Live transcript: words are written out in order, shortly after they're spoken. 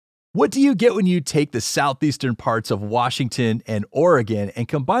What do you get when you take the southeastern parts of Washington and Oregon and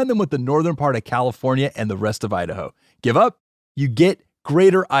combine them with the northern part of California and the rest of Idaho? Give up? You get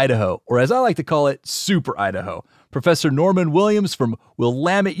Greater Idaho, or as I like to call it, Super Idaho. Professor Norman Williams from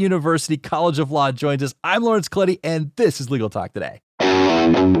Willamette University College of Law joins us. I'm Lawrence Clutty, and this is Legal Talk Today.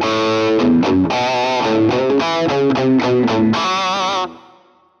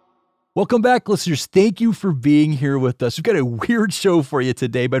 Welcome back, listeners. Thank you for being here with us. We've got a weird show for you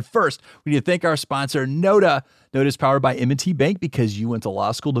today, but first, we need to thank our sponsor, Noda. Noda is powered by M&T Bank because you went to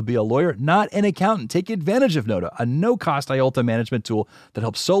law school to be a lawyer, not an accountant. Take advantage of Noda, a no-cost IOLTA management tool that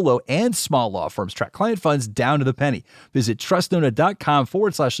helps solo and small law firms track client funds down to the penny. Visit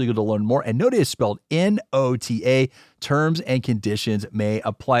trustnoda.com/legal to learn more, and Noda is spelled N-O-T-A. Terms and conditions may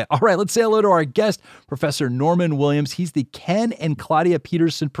apply. All right, let's say hello to our guest, Professor Norman Williams. He's the Ken and Claudia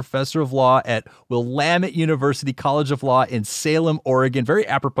Peterson Professor of Law at Willamette University College of Law in Salem, Oregon. Very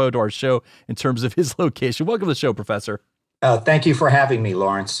apropos to our show in terms of his location. Welcome to the show, Professor. Thank you for having me,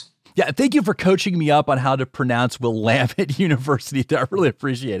 Lawrence. Yeah, thank you for coaching me up on how to pronounce Willamette University. I really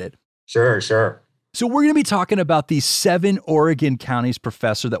appreciate it. Sure. So we're going to be talking about these 7 Oregon counties,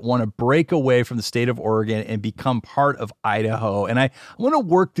 Professor, that want to break away from the state of Oregon and become part of Idaho. And I want to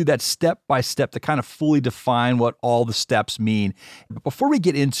work through that step by step to kind of fully define what all the steps mean. But before we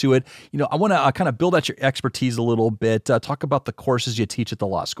get into it, I want to kind of build out your expertise a little bit, talk about the courses you teach at the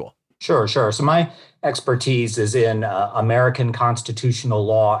law school. Sure. So my expertise is in American constitutional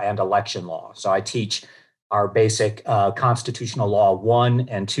law and election law. So I teach our basic constitutional law 1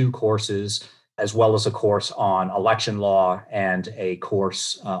 and 2 courses, as well as a course on election law and a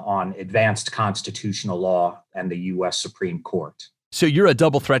course on advanced constitutional law and the U.S. Supreme Court. So you're a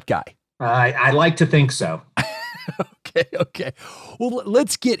double threat guy. I like to think so. Okay. Well,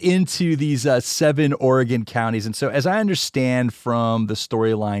 let's get into these 7 Oregon counties. And so as I understand from the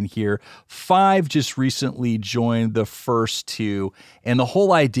storyline here, 5 just recently joined the first 2. And the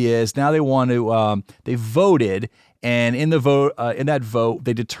whole idea is now they want to, they voted. And in that vote,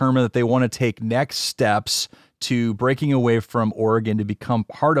 they determined that they want to take next steps to breaking away from Oregon to become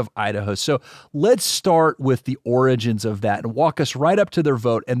part of Idaho. So let's start with the origins of that and walk us right up to their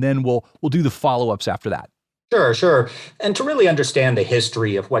vote, and then we'll do the follow-ups after that. Sure. And to really understand the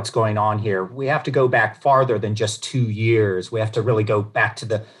history of what's going on here, we have to go back farther than just 2 years. We have to really go back to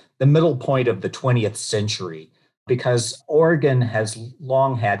the middle point of the 20th century, because Oregon has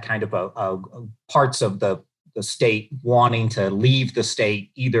long had kind of a parts of the state wanting to leave the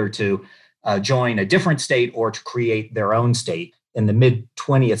state, either to join a different state or to create their own state. In the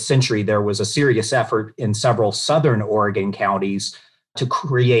mid-20th century, there was a serious effort in several southern Oregon counties to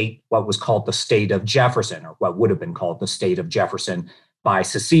create what was called the state of Jefferson, or what would have been called the state of Jefferson, by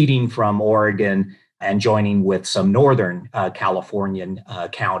seceding from Oregon and joining with some northern Californian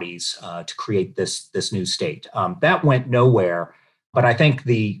counties to create this new state. That went nowhere. But I think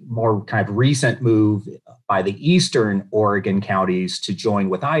the more kind of recent move by the eastern Oregon counties to join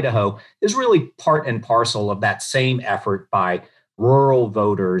with Idaho is really part and parcel of that same effort by rural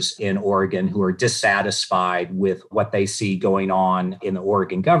voters in Oregon who are dissatisfied with what they see going on in the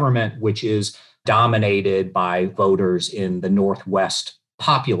Oregon government, which is dominated by voters in the northwest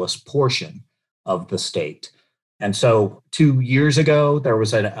populous portion of the state. And so 2 years ago, there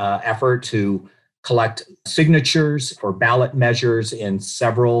was an effort to collect signatures for ballot measures in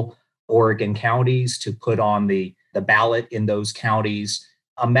several Oregon counties to put on the ballot in those counties,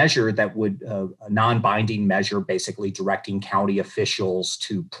 a measure that would, a non-binding measure, basically directing county officials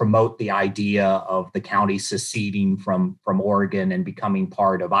to promote the idea of the county seceding from Oregon and becoming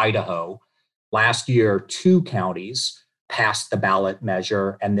part of Idaho. Last year, 2 counties passed the ballot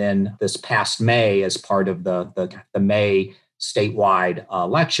measure, and then this past May, as part of the May statewide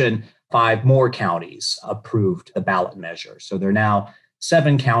election, 5 more counties approved the ballot measure. So there are now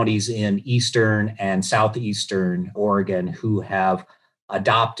 7 counties in eastern and southeastern Oregon who have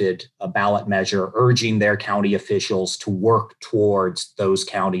adopted a ballot measure urging their county officials to work towards those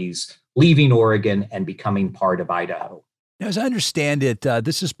counties leaving Oregon and becoming part of Idaho. Now, as I understand it,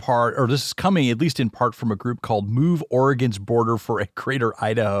 this is coming at least in part from a group called Move Oregon's Border for a Greater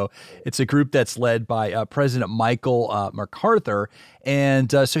Idaho. It's a group that's led by President Michael MacArthur.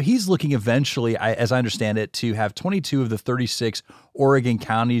 And so he's looking eventually, as I understand it, to have 22 of the 36 Oregon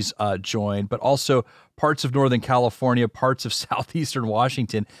counties join, but also parts of Northern California, parts of southeastern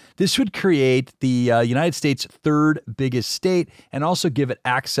Washington. This would create the United States' 3rd biggest state and also give it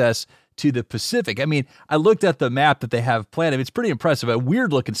access to the Pacific. I mean, I looked at the map that they have planned. I mean, it's pretty impressive. A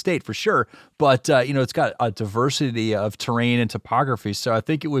weird looking state for sure, but it's got a diversity of terrain and topography. So I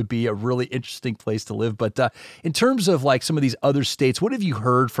think it would be a really interesting place to live. But in terms of like some of these other states, what have you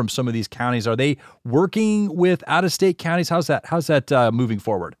heard from some of these counties? Are they working with out-of-state counties? How's that moving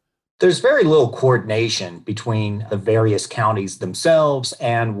forward? There's very little coordination between the various counties themselves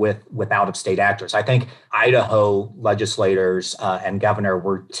and with out-of-state actors. I think Idaho legislators and governor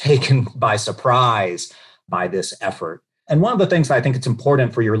were taken by surprise by this effort. And one of the things I think it's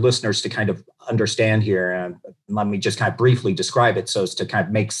important for your listeners to kind of understand here, and let me just kind of briefly describe it so as to kind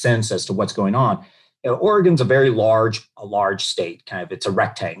of make sense as to what's going on. Oregon's a very large state, kind of it's a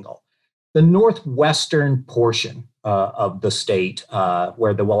rectangle. The northwestern portion of the state,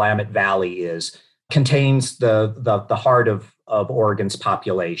 where the Willamette Valley is, contains the heart of Oregon's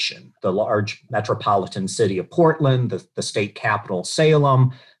population, the large metropolitan city of Portland, the state capital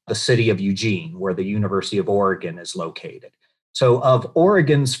Salem, the city of Eugene, where the University of Oregon is located. So of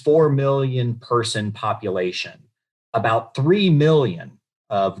Oregon's 4 million person population, about 3 million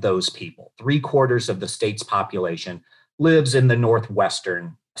of those people, 3/4 of the state's population, lives in the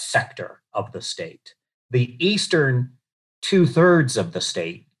northwestern sector of the state. The eastern 2/3 of the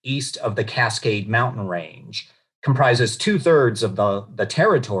state, east of the Cascade Mountain Range, comprises 2/3 of the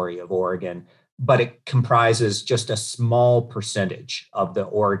territory of Oregon, but it comprises just a small percentage of the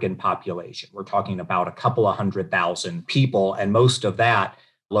Oregon population. We're talking about a couple of 100,000 people, and most of that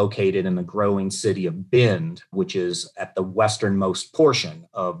located in the growing city of Bend, which is at the westernmost portion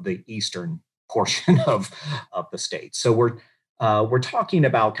of the eastern portion of the state. So we're talking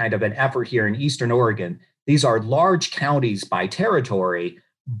about kind of an effort here in Eastern Oregon. These are large counties by territory,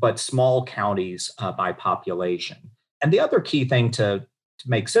 but small counties by population. And the other key thing to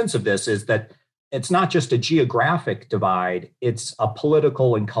make sense of this is that it's not just a geographic divide, it's a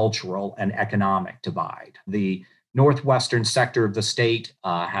political and cultural and economic divide. The northwestern sector of the state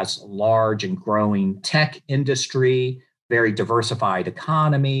has a large and growing tech industry, very diversified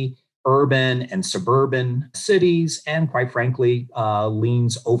economy, urban and suburban cities, and quite frankly,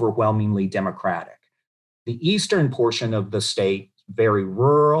 leans overwhelmingly Democratic. The eastern portion of the state, very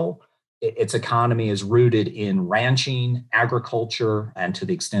rural. Its economy is rooted in ranching, agriculture, and to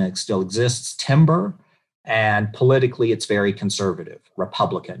the extent it still exists, timber. And politically, it's very conservative,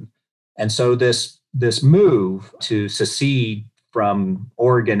 Republican. And so this move to secede from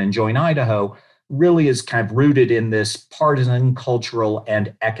Oregon and join Idaho really is kind of rooted in this partisan, cultural,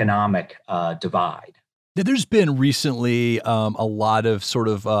 and economic divide. Now, there's been recently a lot of sort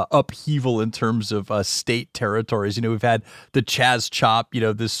of upheaval in terms of state territories. We've had the Chaz Chop,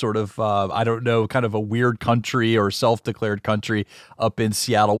 this sort of, I don't know, kind of a weird country or self-declared country up in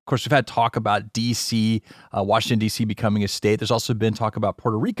Seattle. Of course, we've had talk about D.C., Washington, D.C. becoming a state. There's also been talk about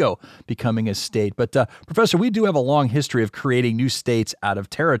Puerto Rico becoming a state. But Professor, we do have a long history of creating new states out of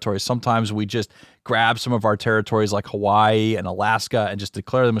territories. Sometimes we just grab some of our territories like Hawaii and Alaska and just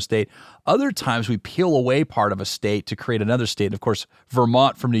declare them a state. Other times we peel away part of a state to create another state. And of course,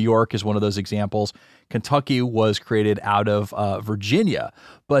 Vermont from New York is one of those examples. Kentucky was created out of Virginia.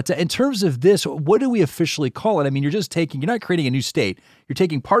 But in terms of this, what do we officially call it? I mean, you're not creating a new state. You're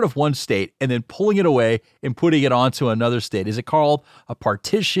taking part of one state and then pulling it away and putting it onto another state. Is it called a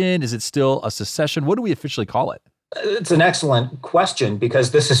partition? Is it still a secession? What do we officially call it? It's an excellent question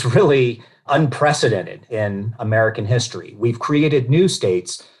because this is really unprecedented in American history. We've created new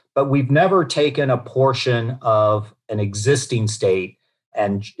states, but we've never taken a portion of an existing state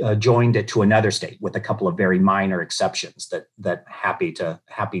and joined it to another state, with a couple of very minor exceptions that happy to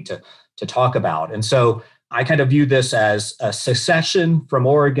talk about. And so I kind of view this as a secession from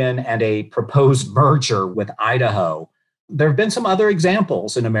Oregon and a proposed merger with Idaho. There have been some other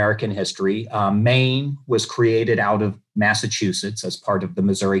examples in American history. Maine was created out of Massachusetts as part of the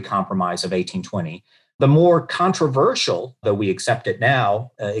Missouri Compromise of 1820. The more controversial, though we accept it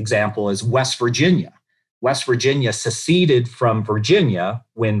now, example is West Virginia. West Virginia seceded from Virginia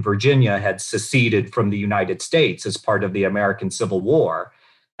when Virginia had seceded from the United States as part of the American Civil War,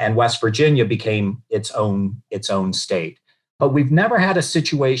 and West Virginia became its own state. But we've never had a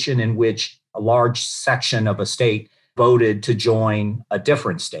situation in which a large section of a state voted to join a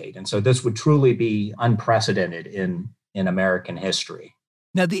different state. And so this would truly be unprecedented in American history.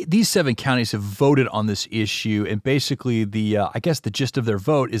 Now, these 7 counties have voted on this issue, and basically I guess the gist of their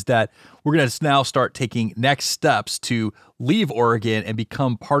vote is that we're going to now start taking next steps to leave Oregon and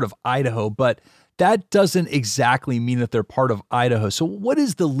become part of Idaho, but that doesn't exactly mean that they're part of Idaho. So what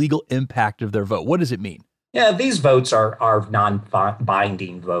is the legal impact of their vote? What does it mean? Yeah, these votes are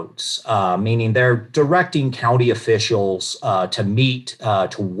non-binding votes, meaning they're directing county officials to meet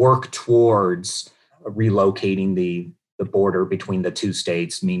to work towards relocating the border between the two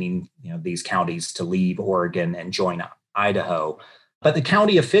states, meaning these counties to leave Oregon and join Idaho. But the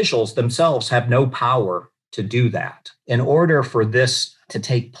county officials themselves have no power to do that. In order for this to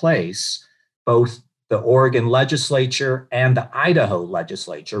take place, both the Oregon legislature and the Idaho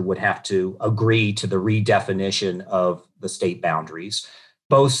legislature would have to agree to the redefinition of the state boundaries.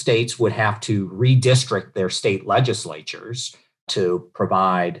 Both states would have to redistrict their state legislatures to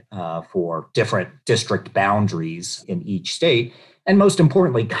provide for different district boundaries in each state. And most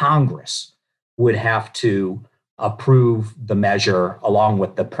importantly, Congress would have to approve the measure along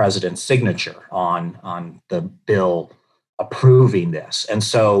with the president's signature on the bill approving this. And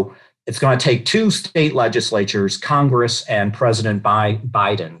so it's going to take two state legislatures, Congress and President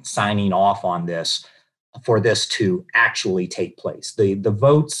Biden signing off on this for this to actually take place. The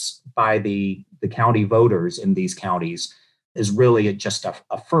votes by the county voters in these counties is really just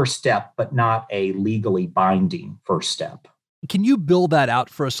a first step, but not a legally binding first step. Can you build that out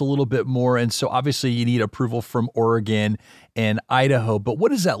for us a little bit more? And so obviously you need approval from Oregon and Idaho, but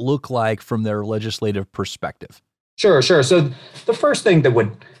what does that look like from their legislative perspective? Sure. So the first thing that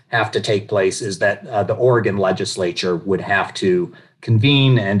would have to take place is that the Oregon legislature would have to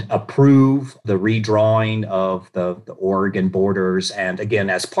convene and approve the redrawing of the Oregon borders. And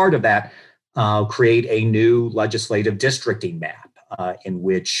again, as part of that, create a new legislative districting map in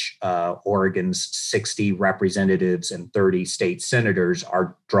which Oregon's 60 representatives and 30 state senators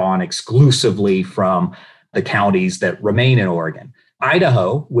are drawn exclusively from the counties that remain in Oregon.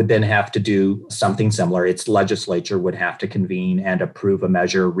 Idaho would then have to do something similar. Its legislature would have to convene and approve a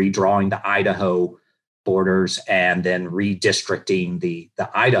measure redrawing the Idaho borders and then redistricting the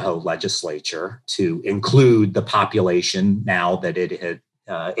Idaho legislature to include the population now that it had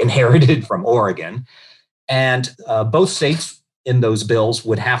inherited from Oregon. And both states in those bills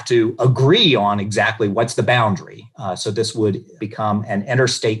would have to agree on exactly what's the boundary. So this would become an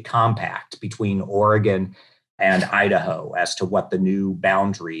interstate compact between Oregon and Idaho as to what the new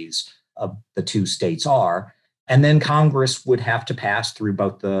boundaries of the two states are. And then Congress would have to pass through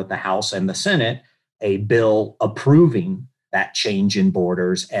both the House and the Senate a bill approving that change in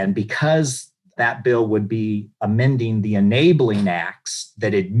borders. And because that bill would be amending the enabling acts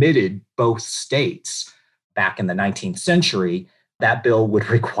that admitted both states back in the 19th century, that bill would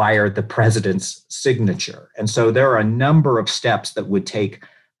require the president's signature. And so there are a number of steps that would take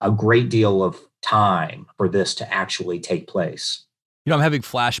a great deal of time for this to actually take place. I'm having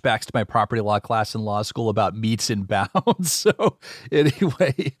flashbacks to my property law class in law school about meets and bounds. So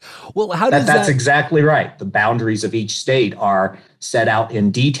anyway, well, how does that's exactly right. The boundaries of each state are set out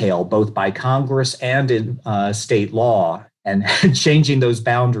in detail, both by Congress and in state law. And changing those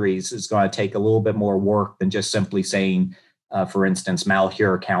boundaries is going to take a little bit more work than just simply saying, for instance,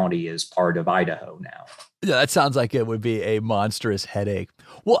 Malheur County is part of Idaho now. Yeah, that sounds like it would be a monstrous headache.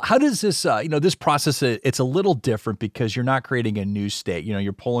 Well, how does this, this process, it's a little different because you're not creating a new state.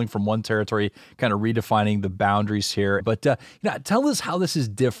 You're pulling from one territory, kind of redefining the boundaries here. But, tell us how this is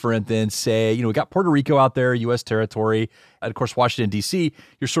different than, say, we got Puerto Rico out there, U.S. territory. And of course, Washington, D.C.,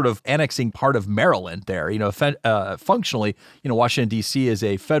 you're sort of annexing part of Maryland there. Functionally, Washington, D.C. is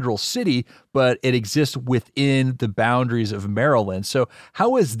a federal city, but it exists within the boundaries of Maryland. So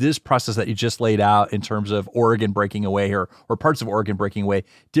how is this process that you just laid out in terms of Oregon breaking away or parts of Oregon breaking away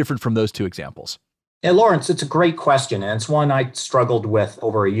different from those two examples? Yeah, Lawrence, it's a great question. And it's one I struggled with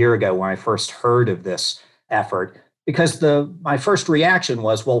over a year ago when I first heard of this effort. Because my first reaction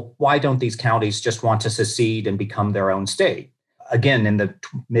was, well, why don't these counties just want to secede and become their own state? Again, in the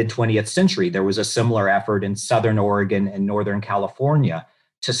mid 20th century, there was a similar effort in Southern Oregon and Northern California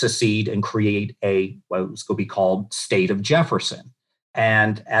to secede and create what was going to be called State of Jefferson.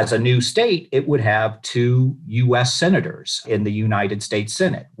 And as a new state, it would have 2 U.S. senators in the United States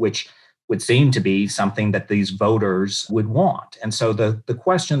Senate, which would seem to be something that these voters would want. And so the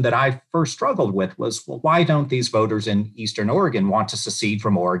question that I first struggled with was, well, why don't these voters in Eastern Oregon want to secede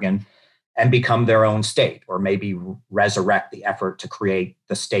from Oregon and become their own state, or maybe resurrect the effort to create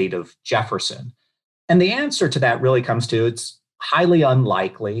the state of Jefferson? And the answer to that really comes to it's highly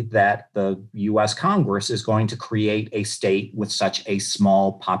unlikely that the U.S. Congress is going to create a state with such a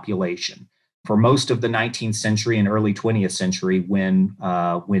small population. For most of the 19th century and early 20th century, when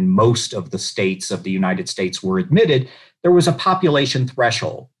most of the states of the United States were admitted, there was a population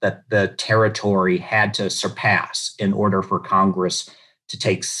threshold that the territory had to surpass in order for Congress to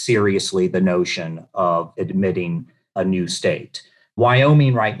take seriously the notion of admitting a new state.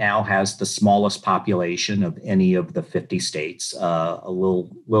 Wyoming right now has the smallest population of any of the 50 states, a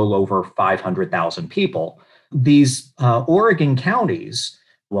little over 500,000 people. These Oregon counties,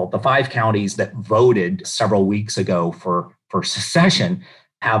 well, the five counties that voted several weeks ago for secession,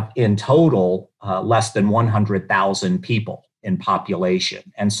 have in total less than 100,000 people in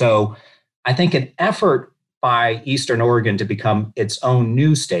population. And so I think an effort by Eastern Oregon to become its own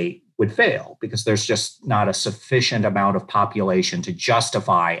new state would fail because there's just not a sufficient amount of population to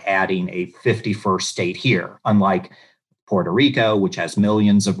justify adding a 51st state here, unlike Puerto Rico, which has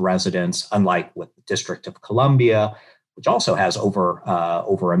millions of residents, unlike with the District of Columbia, which also has over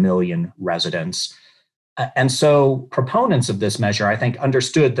a million residents. And so proponents of this measure, I think,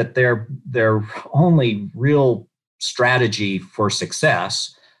 understood that their only real strategy for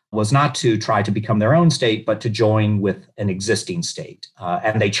success was not to try to become their own state, but to join with an existing state.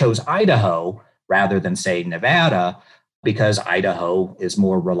 And they chose Idaho rather than, say, Nevada, because Idaho is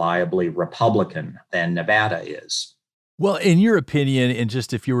more reliably Republican than Nevada is. Well, in your opinion, and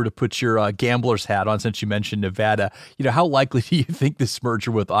just if you were to put your gambler's hat on, since you mentioned Nevada, how likely do you think this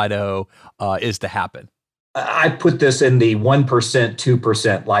merger with Idaho is to happen? I put this in the 1%,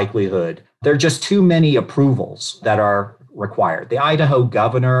 2% likelihood. There are just too many approvals that are required. The Idaho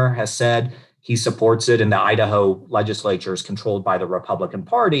governor has said he supports it, and the Idaho legislature is controlled by the Republican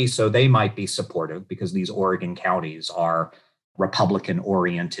Party, so they might be supportive because these Oregon counties are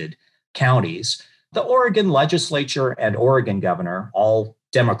Republican-oriented counties. The Oregon legislature and Oregon governor, all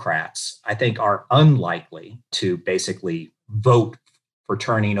Democrats, I think are unlikely to basically vote for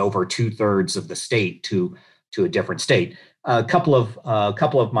turning over 2/3 of the state to a different state. A couple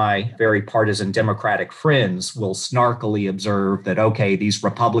of my very partisan Democratic friends will snarkily observe that, okay, these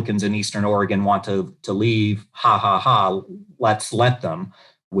Republicans in Eastern Oregon want to leave, ha ha ha, let's let them,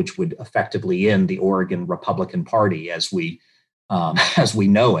 which would effectively end the Oregon Republican Party as we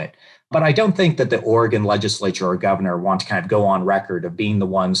know it. But I don't think that the Oregon legislature or governor want to kind of go on record of being the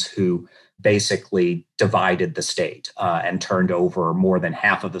ones who basically divided the state and turned over more than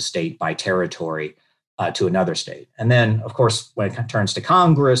half of the state by territory to another state. And then, of course, when it turns to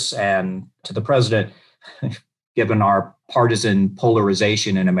Congress and to the president, given our partisan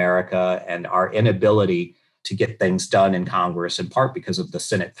polarization in America and our inability to get things done in Congress, in part because of the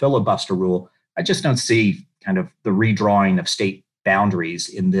Senate filibuster rule, I just don't see kind of the redrawing of state boundaries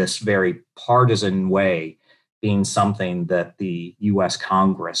in this very partisan way being something that the U.S.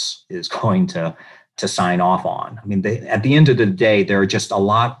 Congress is going to sign off on. I mean, at the end of the day, there are just a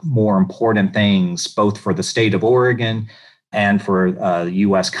lot more important things, both for the state of Oregon and for the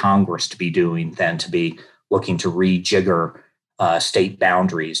U.S. Congress to be doing than to be looking to rejigger state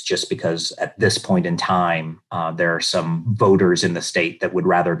boundaries just because at this point in time, there are some voters in the state that would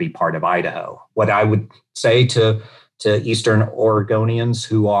rather be part of Idaho. What I would say to Eastern Oregonians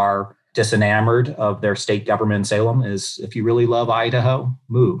who are disenamored of their state government in Salem is, if you really love Idaho,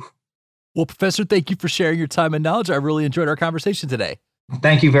 move. Well, Professor, thank you for sharing your time and knowledge. I really enjoyed our conversation today.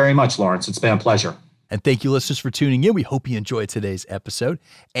 Thank you very much, Lawrence. It's been a pleasure. And thank you, listeners, for tuning in. We hope you enjoyed today's episode.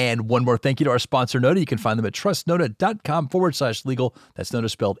 And one more thank you to our sponsor, Nota. You can find them at trustnota.com/legal. That's Nota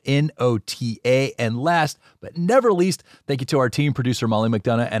spelled Nota. And last but never least, thank you to our team producer, Molly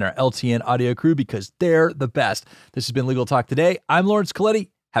McDonough, and our LTN audio crew because they're the best. This has been Legal Talk Today. I'm Lawrence Coletti.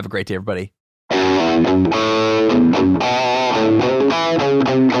 Have a great day, everybody.